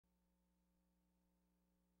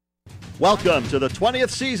Welcome to the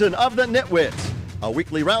 20th season of the NitWits, a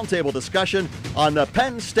weekly roundtable discussion on the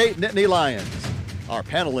Penn State Nittany Lions. Our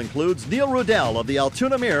panel includes Neil Rudell of the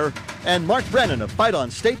Altoona Mirror and Mark Brennan of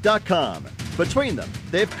FightOnState.com. Between them,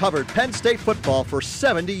 they've covered Penn State football for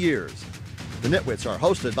 70 years. The NitWits are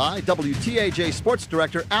hosted by WTAJ Sports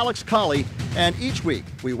Director Alex Colley, and each week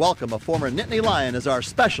we welcome a former Nittany Lion as our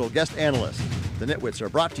special guest analyst. The NitWits are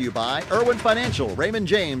brought to you by Irwin Financial, Raymond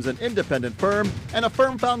James, an independent firm, and a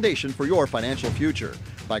firm foundation for your financial future.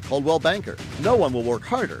 By Coldwell Banker, no one will work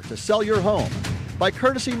harder to sell your home. By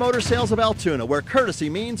Courtesy Motor Sales of Altoona, where courtesy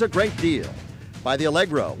means a great deal. By The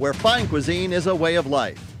Allegro, where fine cuisine is a way of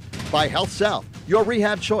life. By Health South, your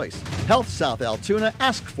rehab choice. Health South Altoona,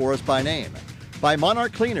 ask for us by name. By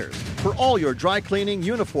Monarch Cleaners, for all your dry cleaning,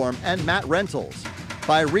 uniform, and mat rentals.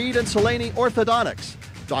 By Reed and Solani Orthodontics.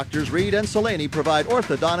 Doctors Reed and Solani provide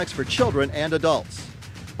orthodontics for children and adults.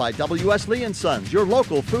 By W.S. Lee & Sons, your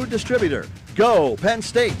local food distributor. Go Penn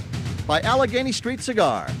State! By Allegheny Street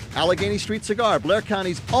Cigar. Allegheny Street Cigar, Blair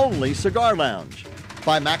County's only cigar lounge.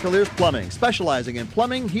 By McAleer's Plumbing, specializing in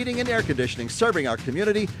plumbing, heating, and air conditioning, serving our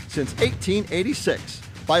community since 1886.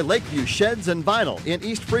 By Lakeview Sheds and Vinyl in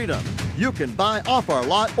East Freedom. You can buy off our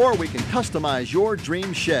lot or we can customize your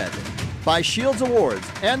dream shed. By Shields Awards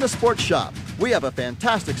and the Sports Shop. We have a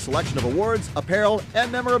fantastic selection of awards, apparel,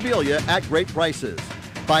 and memorabilia at great prices.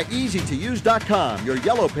 By EasyToUse.com, your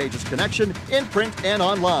Yellow Pages connection in print and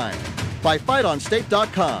online. By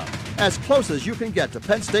FightOnState.com, as close as you can get to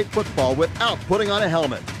Penn State football without putting on a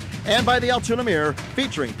helmet. And by the Altoona Mirror,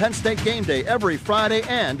 featuring Penn State Game Day every Friday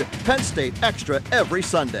and Penn State Extra every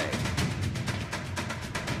Sunday.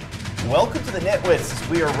 Welcome to the NitWits as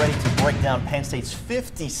we are ready to break down Penn State's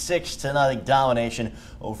 56-0 domination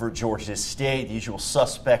over Georgia State. The usual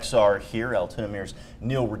suspects are here. Altoona Mirror's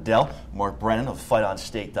Neil Rudell, Mark Brennan of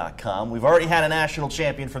FightOnState.com. We've already had a national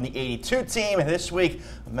champion from the 82 team. This week,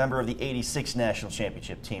 a member of the 86 national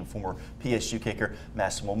championship team, former PSU kicker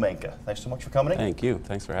Massimo Menka. Thanks so much for coming in. Thank you.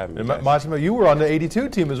 Thanks for having me. Massimo, you were on the 82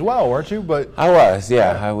 team as well, weren't you? But I was,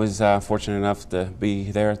 yeah. I was fortunate enough to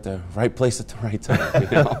be there at the right place at the right time. You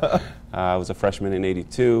know? I was a freshman in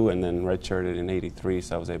 82 and then redshirted in 83,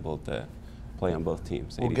 so I was able to play on both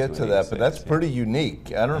teams. We'll get to that, but that's pretty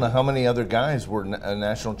unique. I don't know how many other guys were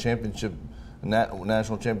national champions in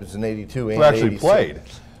 82 and who actually 86. played.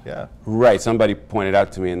 Yeah. Right. Somebody pointed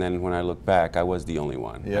out to me, and then when I look back, I was the only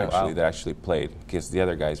one that actually played, because the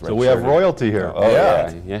other guys redshirted. So we have royalty here. Oh,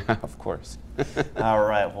 yeah, of course. All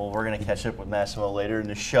right, well, we're going to catch up with Massimo later in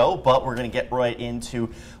the show, but we're going to get right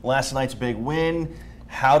into last night's big win.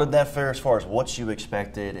 How did that fare as far as what you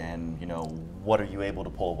expected, and what are you able to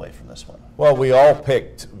pull away from this one? Well, we all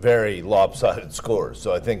picked very lopsided scores,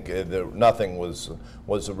 so I think nothing was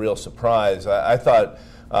a real surprise. I thought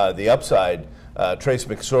the upside, Trace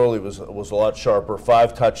McSorley was a lot sharper.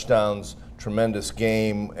 5 touchdowns, tremendous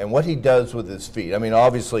game, and what he does with his feet. I mean,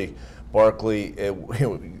 obviously, Barkley,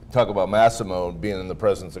 talk about Massimo being in the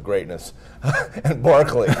presence of greatness, and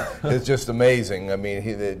Barkley is just amazing. I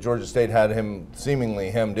mean, Georgia State had him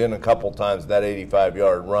seemingly hemmed in a couple times. That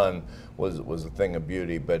 85-yard run was a thing of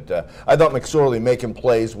beauty. But I thought McSorley making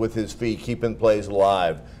plays with his feet, keeping plays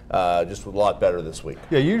alive, just was a lot better this week.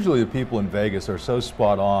 Yeah, usually the people in Vegas are so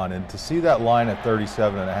spot on, and to see that line at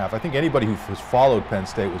 37.5, I think anybody who has followed Penn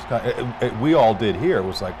State was we all did here,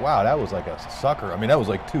 was like, wow, that was like a sucker. I mean, that was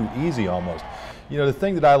like too easy almost. The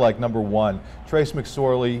thing that I like, number one, Trace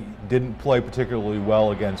McSorley didn't play particularly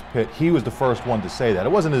well against Pitt. He was the first one to say that.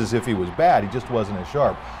 It wasn't as if he was bad, he just wasn't as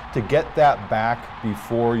sharp. To get that back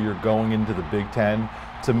before you're going into the Big Ten,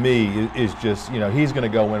 to me, is just, he's going to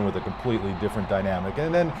go in with a completely different dynamic.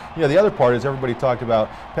 And then, the other part is everybody talked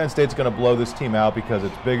about Penn State's going to blow this team out because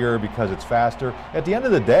it's bigger, because it's faster. At the end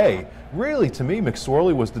of the day, really, to me,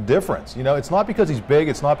 McSorley was the difference. It's not because he's big,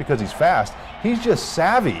 it's not because he's fast. He's just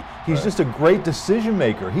savvy. He's just a great decision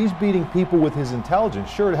maker. He's beating people with his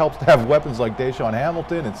intelligence. Sure, it helps to have weapons like Deshaun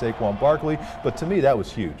Hamilton and Saquon Barkley, but to me, that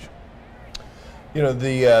was huge.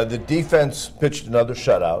 The defense pitched another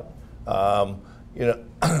shutout.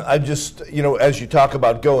 I just, as you talk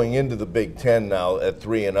about going into the Big Ten now at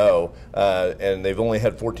 3-0, and they've only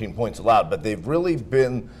had 14 points allowed, but they've really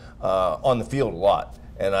been on the field a lot.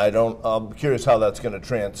 And I'm curious how that's going to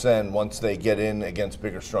transcend once they get in against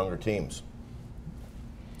bigger, stronger teams.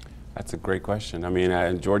 That's a great question. I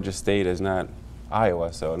mean, Georgia State is not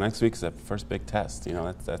Iowa, so next week's the first big test.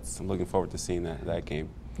 I'm looking forward to seeing that game.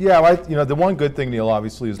 Yeah, the one good thing, Neil,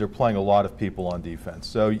 obviously, is they're playing a lot of people on defense.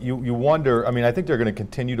 So you wonder, I mean, I think they're going to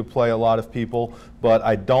continue to play a lot of people, but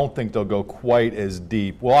I don't think they'll go quite as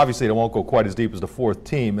deep. Well, obviously, they won't go quite as deep as the fourth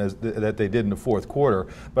team that they did in the fourth quarter,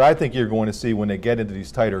 but I think you're going to see when they get into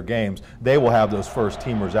these tighter games, they will have those first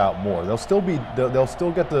teamers out more. They'll still get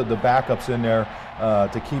the backups in there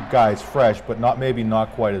to keep guys fresh, but maybe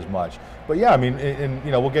not quite as much. But yeah, I mean,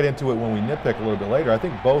 we'll get into it when we nitpick a little bit later. I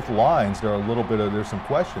think both lines, there's some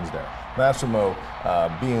questions there. Massimo,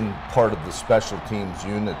 being part of the special teams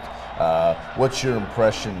unit, what's your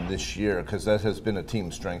impression this year? Because that has been a team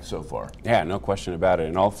strength so far. Yeah, no question about it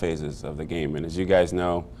in all phases of the game. And as you guys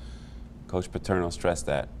know, Coach Paterno stressed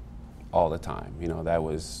that all the time.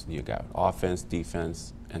 You got offense,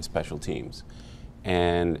 defense, and special teams.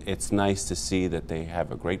 And it's nice to see that they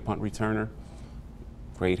have a great punt returner,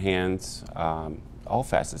 great hands, all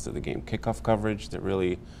facets of the game. Kickoff coverage that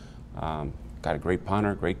really got a great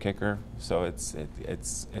punter, great kicker. So it's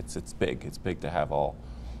big. It's big to have all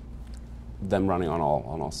them running on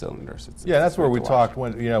all cylinders. That's where we talked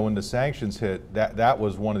when the sanctions hit. That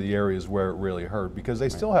was one of the areas where it really hurt because they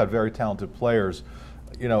still had very talented players,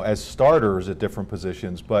 as starters at different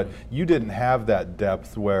positions, but you didn't have that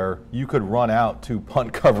depth where you could run out to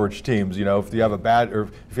punt coverage teams. If you have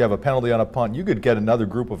if you have a penalty on a punt, you could get another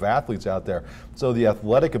group of athletes out there. So the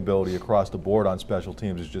athletic ability across the board on special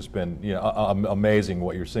teams has just been, amazing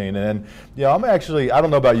what you're seeing. And I'm actually, I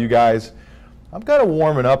don't know about you guys, I'm kind of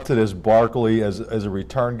warming up to this Barkley as a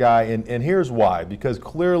return guy, and here's why. Because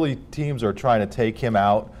clearly teams are trying to take him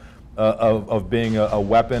out of being a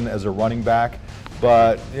weapon as a running back.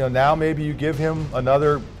 But now maybe you give him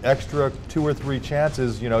another extra 2 or 3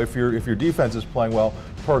 chances. If your defense is playing well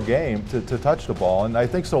per game to touch the ball, and I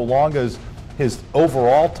think so long as his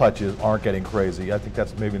overall touches aren't getting crazy, I think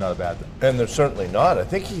that's maybe not a bad thing. And they're certainly not. I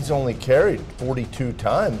think he's only carried 42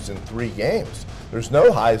 times in 3 games. There's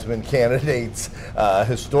no Heisman candidates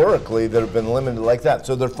historically that have been limited like that.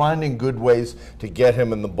 So they're finding good ways to get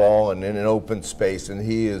him in the ball and in an open space, and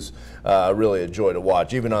he is really a joy to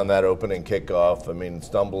watch. Even on that opening kickoff, I mean,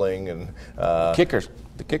 stumbling and the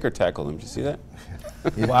kicker tackled him. Did you see that?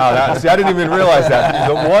 Wow, I didn't even realize that.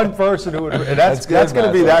 The one person who would, and that's going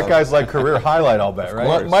to be that guy's career highlight, I'll bet,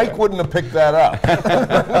 right? Mike wouldn't have picked that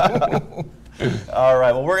up. All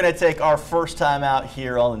right, well, we're going to take our first time out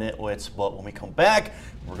here on the Nitwits, but when we come back,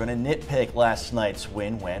 we're going to nitpick last night's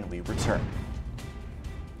win when we return.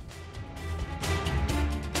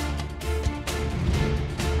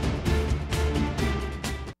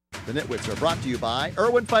 The Nitwits are brought to you by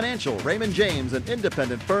Irwin Financial, Raymond James, an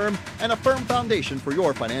independent firm, and a firm foundation for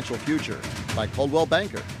your financial future. By Coldwell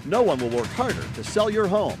Banker, no one will work harder to sell your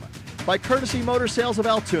home. By Courtesy Motor Sales of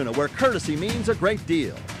Altoona, where courtesy means a great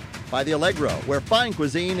deal. By the Allegro, where fine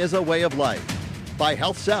cuisine is a way of life. By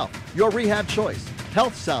Health South, your rehab choice.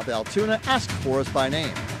 Health South Altoona, ask for us by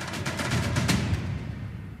name.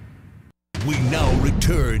 We now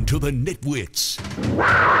return to the Nitwits.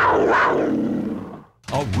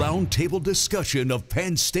 A roundtable discussion of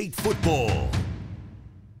Penn State football.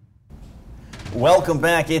 Welcome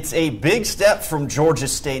back. It's a big step from Georgia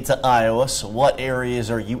State to Iowa. So what areas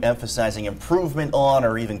are you emphasizing improvement on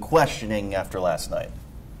or even questioning after last night?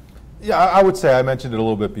 Yeah, I would say, I mentioned it a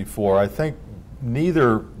little bit before, I think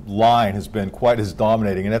neither line has been quite as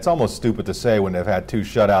dominating, and that's almost stupid to say when they've had 2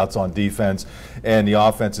 shutouts on defense and the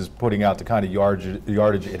offense is putting out the kind of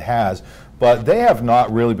yardage it has. But they have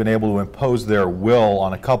not really been able to impose their will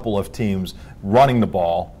on a couple of teams running the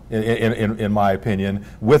ball, in my opinion,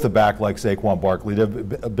 with a back like Saquon Barkley.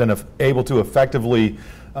 They've been able to effectively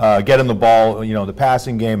get him the ball, the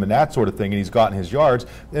passing game and that sort of thing, and he's gotten his yards.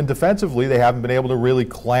 And defensively, they haven't been able to really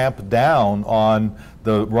clamp down on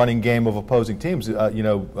the running game of opposing teams.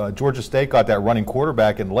 Georgia State got that running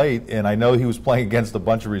quarterback in late, and I know he was playing against a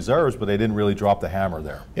bunch of reserves, but they didn't really drop the hammer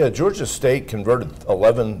there. Yeah, Georgia State converted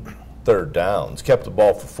 11 third downs, kept the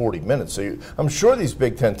ball for 40 minutes. So I'm sure these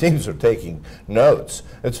Big Ten teams are taking notes.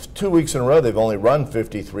 It's 2 weeks in a row they've only run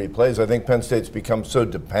 53 plays. I think Penn State's become so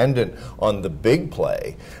dependent on the big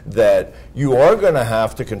play that you are going to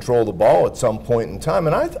have to control the ball at some point in time.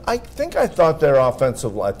 And I thought their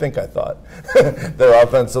offensive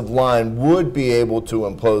line would be able to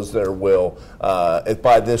impose their will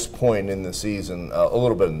by this point in the season a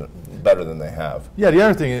little bit better than they have. Yeah, the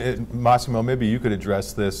other thing, Massimo, maybe you could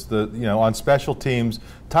address this. On special teams,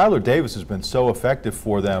 Tyler Davis has been so effective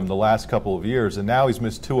for them the last couple of years, and now he's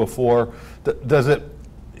missed 2 of 4.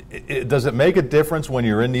 Does it make a difference when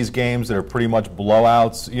you're in these games that are pretty much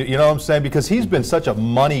blowouts? You know what I'm saying? Because he's been such a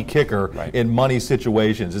money kicker in money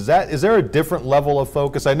situations. Is there a different level of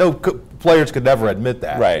focus? I know players could never admit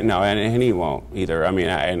that. Right. No, and he won't either. I mean,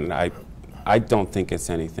 I don't think it's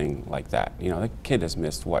anything like that. You know, the kid has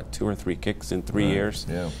missed, what, 2 or 3 kicks in 3 years?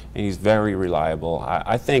 Yeah. And he's very reliable.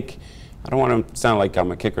 I think, I don't want to sound like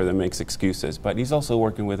I'm a kicker that makes excuses, but he's also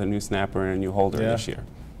working with a new snapper and a new holder this year.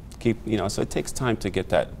 So it takes time to get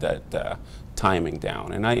that timing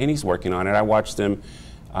down, and he's working on it. I watched him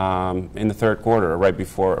in the third quarter,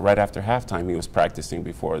 right after halftime. He was practicing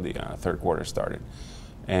before the third quarter started,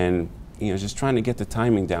 and just trying to get the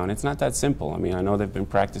timing down. It's not that simple. I mean, I know they've been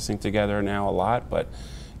practicing together now a lot, but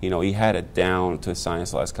he had it down to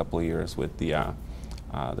science the last couple of years with the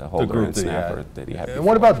holder and snapper that he had. And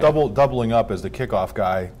what about doubling up as the kickoff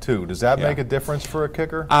guy too? Does that make a difference for a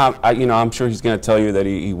kicker? I'm sure he's going to tell you that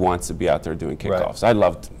he wants to be out there doing kickoffs. I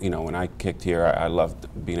loved, when I kicked here, I loved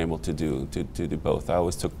being able to do both. I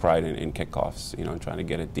always took pride in kickoffs, and trying to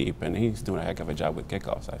get it deep, and he's doing a heck of a job with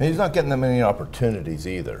kickoffs. And he's not getting that many opportunities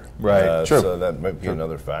either. Right. True. So that might be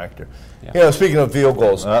another factor. Yeah. Speaking of field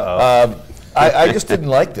goals. I just didn't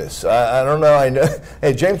like this. I don't know.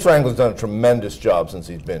 Hey, James Franklin's done a tremendous job since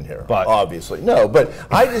he's been here. But obviously, no. But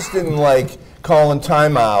I just didn't like calling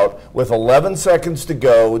timeout with 11 seconds to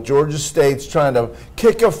go. Georgia State's trying to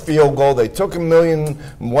kick a field goal. They took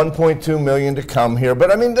 $1.2 million to come here.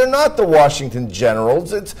 But I mean, they're not the Washington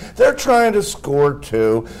Generals. They're trying to score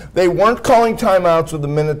 2. They weren't calling timeouts with a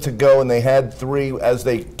minute to go, and they had 3 as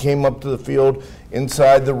they came up to the field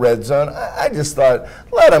inside the red zone. I just thought,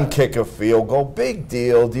 let them kick a field goal. Big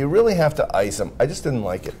deal. Do you really have to ice them? I just didn't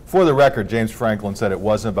like it. For the record, James Franklin said it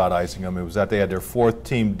wasn't about icing them. It was that they had their 4th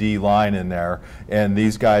team D line in there, and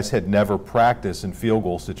these guys had never practiced in field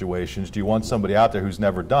goal situations. Do you want somebody out there who's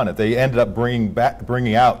never done it? They ended up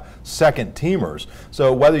bringing out second teamers.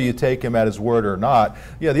 So whether you take him at his word or not,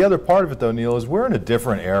 the other part of it, though, Neil, is we're in a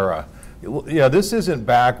different era. This isn't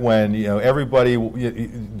back when everybody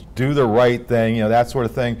do the right thing, that sort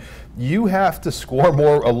of thing. You have to score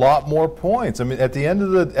a lot more points. I mean, at the end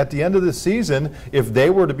of the season, if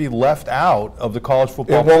they were to be left out of the college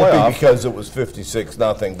football playoff, it won't be because it was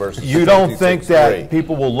 56-0 versus. You don't think that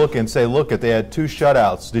people will look and say, "Look, they had 2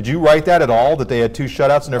 shutouts." Did you write that at all? That they had 2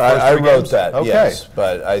 shutouts in their first 3 games? I wrote that. Okay. Yes,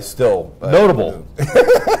 but I still notable.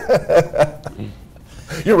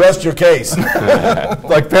 You rest your case.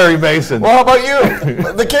 Like Perry Mason. Well, how about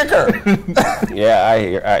you, the kicker?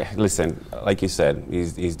 Yeah, listen, like you said,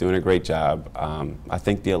 he's doing a great job. I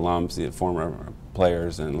think the alums, the former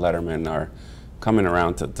players and lettermen are coming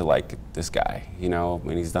around to like this guy. I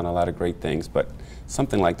mean, he's done a lot of great things, but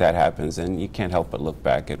something like that happens, and you can't help but look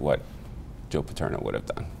back at what Joe Paterno would have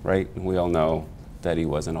done, right? And we all know that he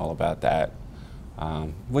wasn't all about that,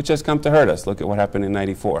 which has come to hurt us. Look at what happened in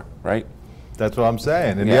 '94, right? That's what I'm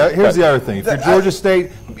saying. And here's the other thing: if you're Georgia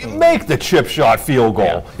State, make the chip shot field goal.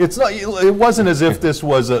 Yeah. It's not. It wasn't as if this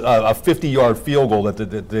was a 50-yard field goal that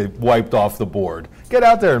they wiped off the board. Get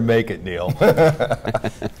out there and make it, Neil.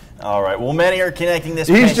 All right. Well, many are connecting this.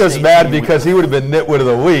 He's just mad because he would have been nitwit of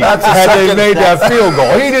the week had they made that field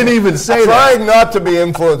goal. He didn't even say that. Trying not to be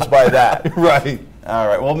influenced by that. Right. All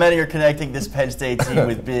right. Well, many are connecting this Penn State team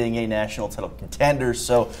with being a national title contender.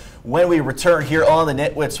 So when we return here on the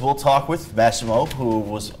NitWits, we'll talk with Massimo, who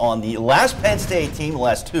was on the last Penn State team, the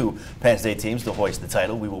last 2 Penn State teams to hoist the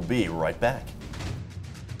title. We will be right back.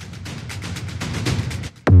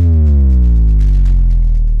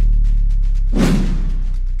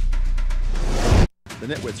 The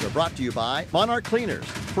NitWits are brought to you by Monarch Cleaners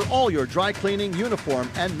for all your dry cleaning, uniform,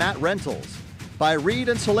 and mat rentals. By Reed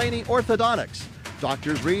and Solani Orthodontics.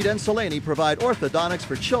 Doctors Reed and Solani provide orthodontics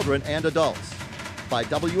for children and adults. By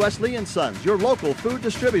W.S. Lee & Sons, your local food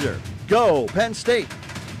distributor. Go Penn State.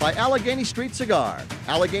 By Allegheny Street Cigar.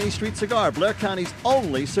 Allegheny Street Cigar, Blair County's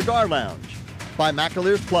only cigar lounge. By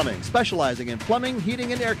McAleer's Plumbing, specializing in plumbing,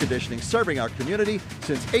 heating, and air conditioning, serving our community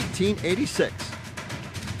since 1886.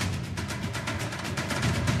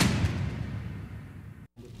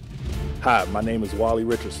 Hi, my name is Wally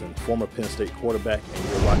Richardson, former Penn State quarterback, and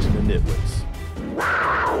you're watching the NitWits.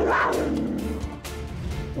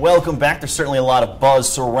 Welcome back. There's certainly a lot of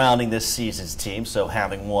buzz surrounding this season's team. So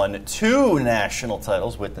having won 2 national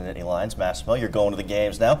titles with the Nittany Lions, Massimo, you're going to the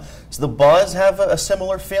games now. Does the buzz have a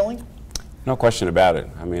similar feeling? No question about it.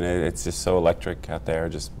 I mean, it's just so electric out there,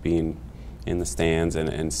 just being in the stands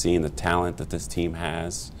and seeing the talent that this team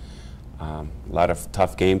has. A lot of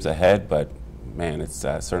tough games ahead, but man, it's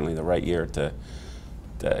certainly the right year to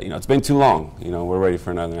it's been too long. We're ready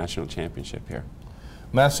for another national championship here.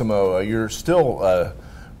 Massimo, you're still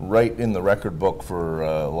right in the record book for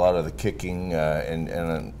a lot of the kicking,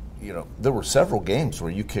 and you know, there were several games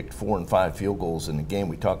where you kicked 4 and 5 field goals in a game.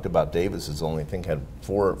 We talked about Davis's only, I think, had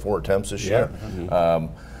four attempts this year.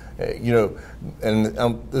 You know,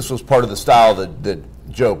 and this was part of the style that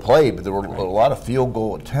Joe played, but there were a lot of field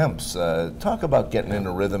goal attempts. Talk about getting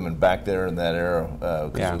into rhythm and back there in that era,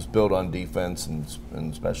 because it was built on defense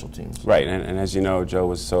and special teams. Right, and as you know, Joe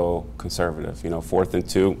was so conservative. You know, 4th and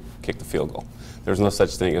 2, kick the field goal. There's no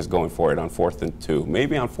such thing as going for it on 4th and 2.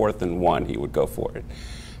 Maybe on 4th and 1 he would go for it.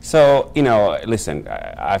 So, you know, listen,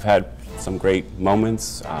 I've had some great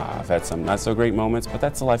moments. I've had some not so great moments, but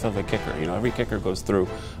that's the life of a kicker. You know, every kicker goes through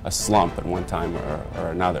a slump at one time or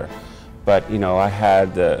another. But, you know, I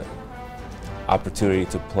had the opportunity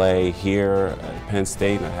to play here at Penn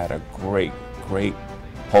State, and I had a great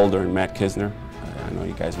holder in Matt Kisner. I know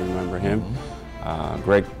you guys remember him.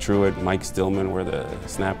 Greg Truitt, Mike Stillman were the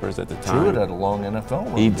snappers at the time. Truitt had a long NFL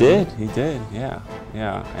run. He did, yeah.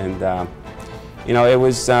 And, you know, it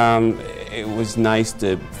was nice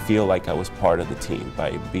to feel like I was part of the team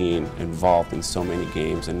by being involved in so many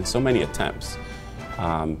games and in so many attempts.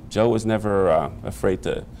 Joe was never afraid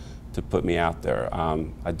to put me out there.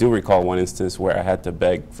 I do recall one instance where I had to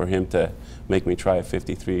beg for him to make me try a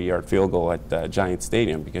 53-yard field goal at Giant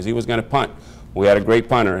Stadium because he was going to punt. We had a great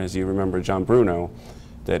punter, as you remember, John Bruno,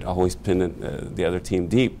 that always pinned the other team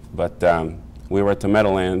deep. But we were at the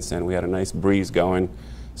Meadowlands, and we had a nice breeze going.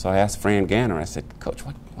 So I asked Fran Ganner, I said, Coach,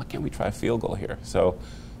 why can't we try a field goal here? So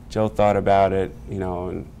Joe thought about it, you know,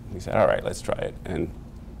 and he said, all right, let's try it. And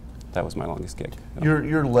that was my longest kick.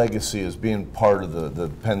 Your legacy as being part of the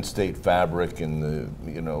Penn State fabric, and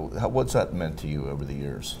you know, what's that meant to you over the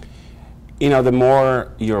years? You know, the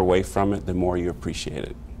more you're away from it, the more you appreciate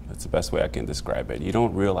it. That's the best way I can describe it. You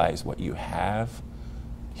don't realize what you have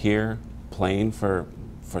here playing for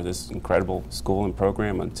this incredible school and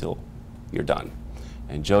program until you're done.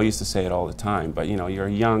 And Joe used to say it all the time, but you know, you're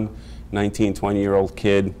a young 19, 20-year-old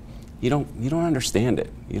kid. You don't understand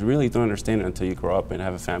it. You really don't understand it until you grow up and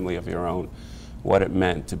have a family of your own, what it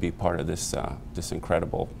meant to be part of this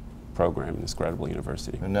incredible program, this incredible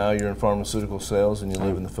university. And now you're in pharmaceutical sales, and you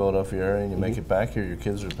live in the Philadelphia area, and you make it back here. Your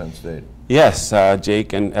kids are at Penn State. Yes,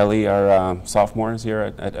 Jake and Ellie are sophomores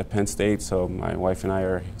here at Penn State. So my wife and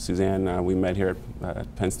I Suzanne, we met here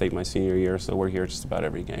at Penn State my senior year, so we're here just about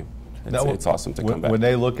every game. It's awesome to come back. When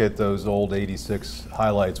they look at those old '86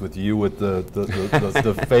 highlights with you with the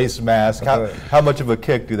face mask, how much of a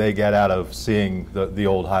kick do they get out of seeing the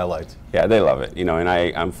old highlights? Yeah, they love it. You know, and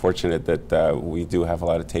I'm fortunate that we do have a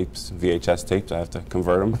lot of tapes, VHS tapes. I have to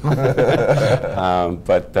convert them.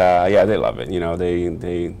 Yeah, they love it. You know,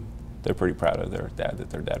 they're pretty proud of their dad, that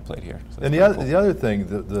their dad played here. So and the other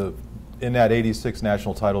thing, in that '86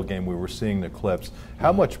 national title game, we were seeing the clips.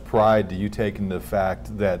 How much pride do you take in the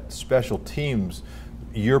fact that special teams,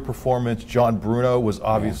 your performance, John Bruno was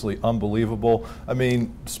obviously unbelievable. I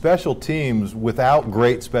mean, special teams, without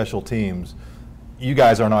great special teams, you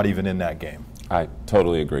guys are not even in that game. I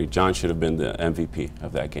totally agree. John should have been the MVP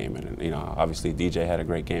of that game. And, you know, obviously DJ had a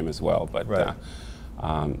great game as well. But right.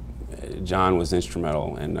 John was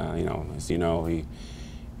instrumental. And, you know, as you know,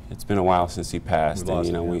 it's been a while since he passed, and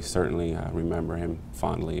you know, we certainly remember him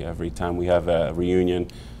fondly. Every time we have a reunion,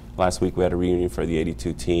 last week we had a reunion for the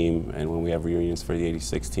 '82 team, and when we have reunions for the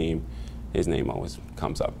 '86 team, his name always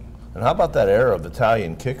comes up. And how about that era of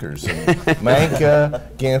Italian kickers?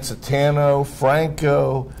 Manca, Gancitano,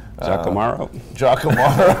 Franco, Giacomaro.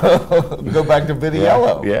 Go back to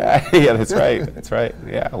Vitiello. Yeah, that's right. That's right.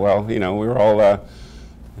 Yeah, well, you know, we were all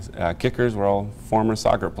kickers. We're all former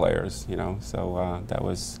soccer players, you know, so that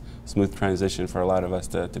was a smooth transition for a lot of us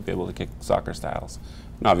to be able to kick soccer styles.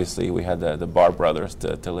 And obviously, we had the Bar brothers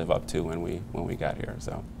to live up to when we got here.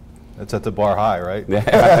 So that's at the Bar High, right?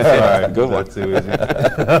 Yeah, right. Good one. Too easy.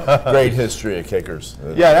 Great history of kickers.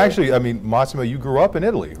 Yeah, actually, I mean, Massimo, you grew up in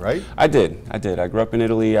Italy, right? I did. I grew up in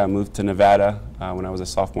Italy. I moved to Nevada when I was a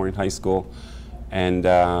sophomore in high school, and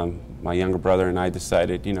my younger brother and I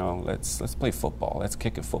decided, you know, let's play football. Let's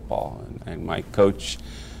kick at football. And my coach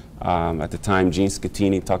at the time, Gene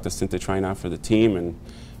Scattini, talked us into trying out for the team. And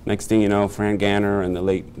next thing you know, Fran Ganner and the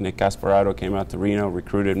late Nick Gasparotto came out to Reno,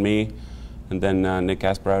 recruited me. And then Nick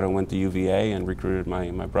Gasparotto went to UVA and recruited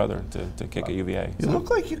my brother to kick at UVA. You look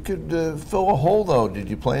like you could fill a hole, though. Did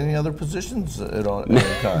you play any other positions at any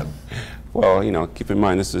time? Well, you know, keep in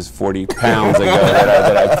mind, this is 40 pounds ago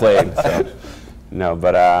that I played. So. No,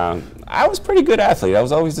 but I was a pretty good athlete. I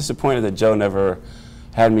was always disappointed that Joe never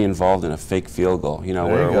had me involved in a fake field goal, you know,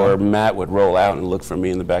 where Matt would roll out and look for me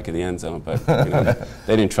in the back of the end zone, but you know,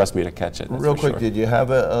 they didn't trust me to catch it. Real quick, did you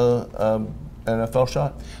have NFL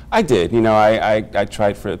shot? I did. You know, I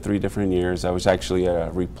tried for 3 different years. I was actually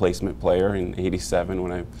a replacement player in '87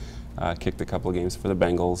 when I kicked a couple of games for the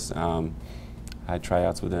Bengals. I had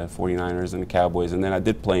tryouts with the 49ers and the Cowboys, and then I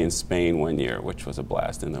did play in Spain 1 year, which was a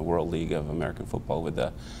blast, in the World League of American Football with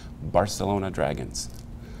the Barcelona Dragons.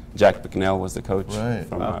 Jack Bicknell was the coach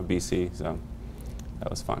from BC, so that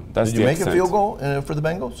was fun. That's did you make a field goal for the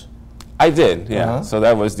Bengals? I did, yeah. So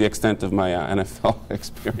that was the extent of my NFL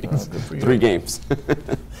experience. Good for you. 3 games.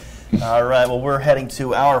 All right, well, we're heading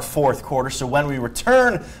to our 4th quarter, so when we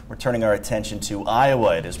return, we're turning our attention to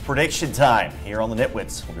Iowa. It is prediction time here on the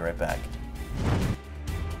Nitwits. We'll be right back.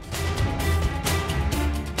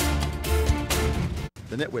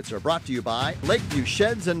 The Nitwits are brought to you by Lakeview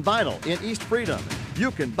Sheds and Vinyl in East Freedom.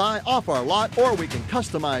 You can buy off our lot, or we can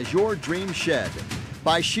customize your dream shed.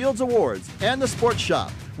 By Shields Awards and the Sports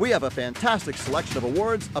Shop. We have a fantastic selection of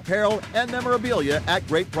awards, apparel, and memorabilia at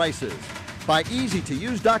great prices. By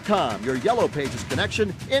EasyToUse.com, your Yellow Pages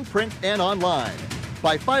connection in print and online.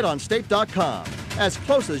 By FightOnState.com, as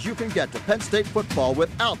close as you can get to Penn State football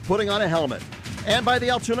without putting on a helmet. And by the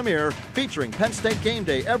Altoona Mirror, featuring Penn State Game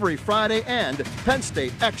Day every Friday and Penn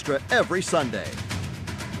State Extra every Sunday.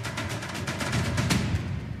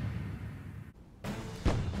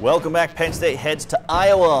 Welcome back. Penn State heads to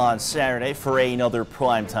Iowa on Saturday for another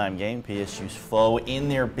primetime game. PSU's foe in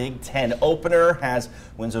their Big Ten opener has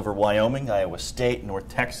wins over Wyoming, Iowa State, North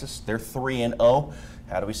Texas. They're 3-0.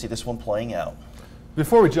 How do we see this one playing out?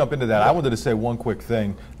 Before we jump into that, I wanted to say one quick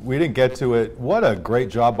thing. We didn't get to it. What a great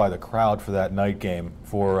job by the crowd for that night game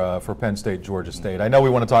for Penn State, Georgia State. I know we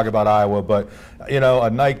want to talk about Iowa, but you know, a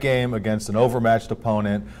night game against an overmatched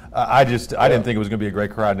opponent. I didn't think it was going to be a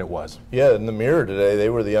great crowd, and it was. Yeah, in the Mirror today, they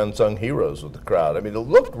were the unsung heroes with the crowd. I mean, it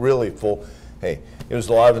looked really full. Hey, it was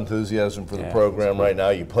a lot of enthusiasm for the program right now.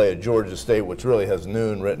 You play at Georgia State, which really has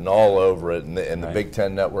noon written all over it, and the Big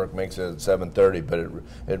Ten Network makes it at 7:30. But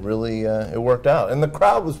it really it worked out, and the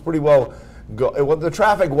crowd was pretty well. The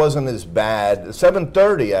traffic wasn't as bad.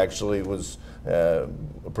 7:30 actually was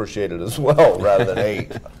appreciated as well, rather than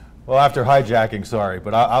 8. Well, after hijacking, sorry,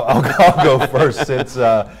 but I'll go first since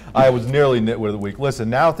I was nearly Nitwit of the Week. Listen,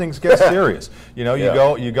 now things get serious. You know,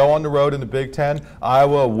 you go on the road in the Big Ten.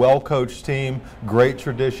 Iowa, well-coached team, great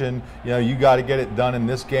tradition. You know, you got to get it done in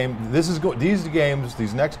this game. These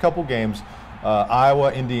next couple games,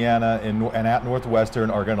 Iowa, Indiana, and at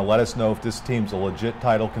Northwestern are going to let us know if this team's a legit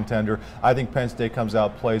title contender. I think Penn State comes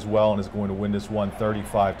out, plays well, and is going to win this one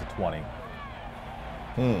 35-20.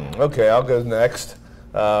 Okay, I'll go next.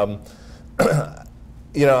 You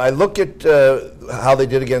know, I look at how they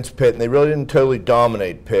did against Pitt, and they really didn't totally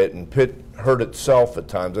dominate Pitt, and Pitt hurt itself at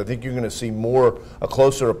times. I think you're going to see a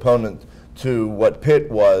closer opponent to what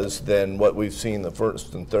Pitt was than what we've seen the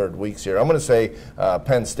first and third weeks here. I'm going to say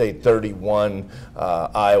Penn State 31,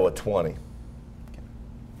 Iowa 20.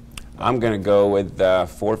 I'm going to go with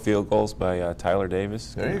 4 field goals by Tyler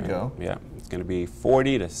Davis. There you go. Yeah, it's going to be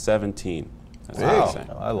 40-17. Wow.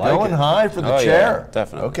 I like Going it. high for the chair. Yeah,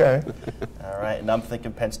 definitely. Okay. All right, and I'm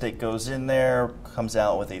thinking Penn State goes in there, comes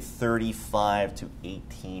out with a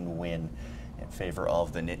 35-18 win in favor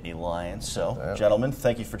of the Nittany Lions. So, gentlemen,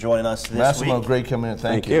 thank you for joining us this Massimo, week. great coming in.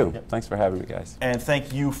 Thank you. you. Thanks for having me, guys. And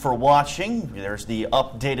thank you for watching. There's the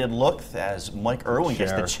updated look as Mike Irwin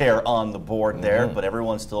gets the chair on the board there, but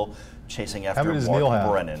everyone's still chasing after Mark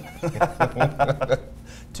Brennan.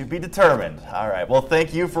 To be determined. All right. Well,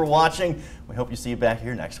 thank you for watching. We hope you see you back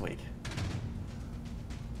here next week.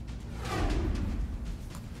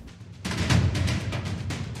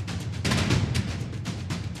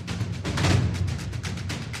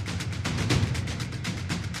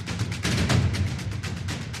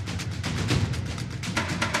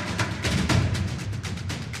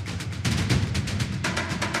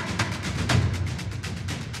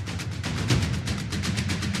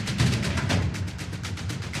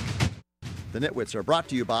 The Nitwits are brought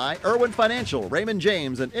to you by Irwin Financial, Raymond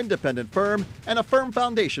James, an independent firm, and a firm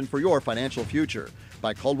foundation for your financial future.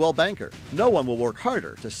 By Coldwell Banker, no one will work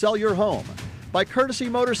harder to sell your home. By Courtesy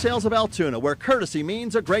Motor Sales of Altoona, where courtesy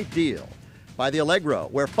means a great deal. By the Allegro,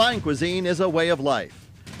 where fine cuisine is a way of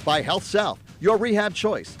life. By Health South, your rehab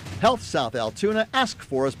choice. Health South Altoona, ask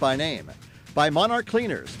for us by name. By Monarch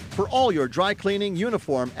Cleaners, for all your dry cleaning,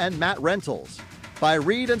 uniform, and mat rentals. By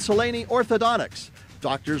Reed and Solani Orthodontics.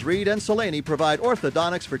 Doctors Reed and Solani provide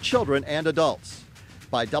orthodontics for children and adults.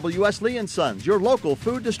 By W.S. Lee & Sons, your local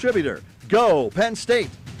food distributor. Go, Penn State!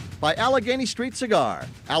 By Allegheny Street Cigar.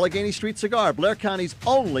 Allegheny Street Cigar, Blair County's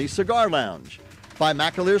only cigar lounge. By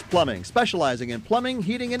McAleer's Plumbing, specializing in plumbing,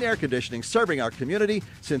 heating, and air conditioning, serving our community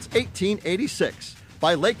since 1886.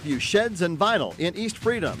 By Lakeview Sheds and Vinyl in East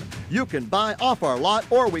Freedom. You can buy off our lot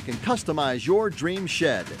or we can customize your dream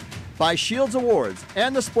shed. By Shields Awards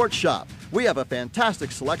and the Sports Shop. We have a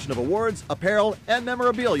fantastic selection of awards, apparel, and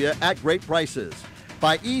memorabilia at great prices.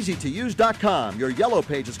 By EasyToUse.com, your Yellow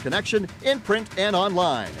Pages connection in print and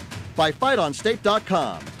online. By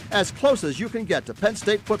FightOnState.com, as close as you can get to Penn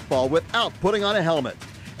State football without putting on a helmet.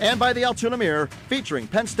 And by the Altoona Mirror, featuring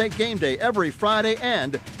Penn State Game Day every Friday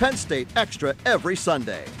and Penn State Extra every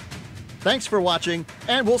Sunday. Thanks for watching,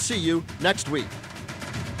 and we'll see you next week.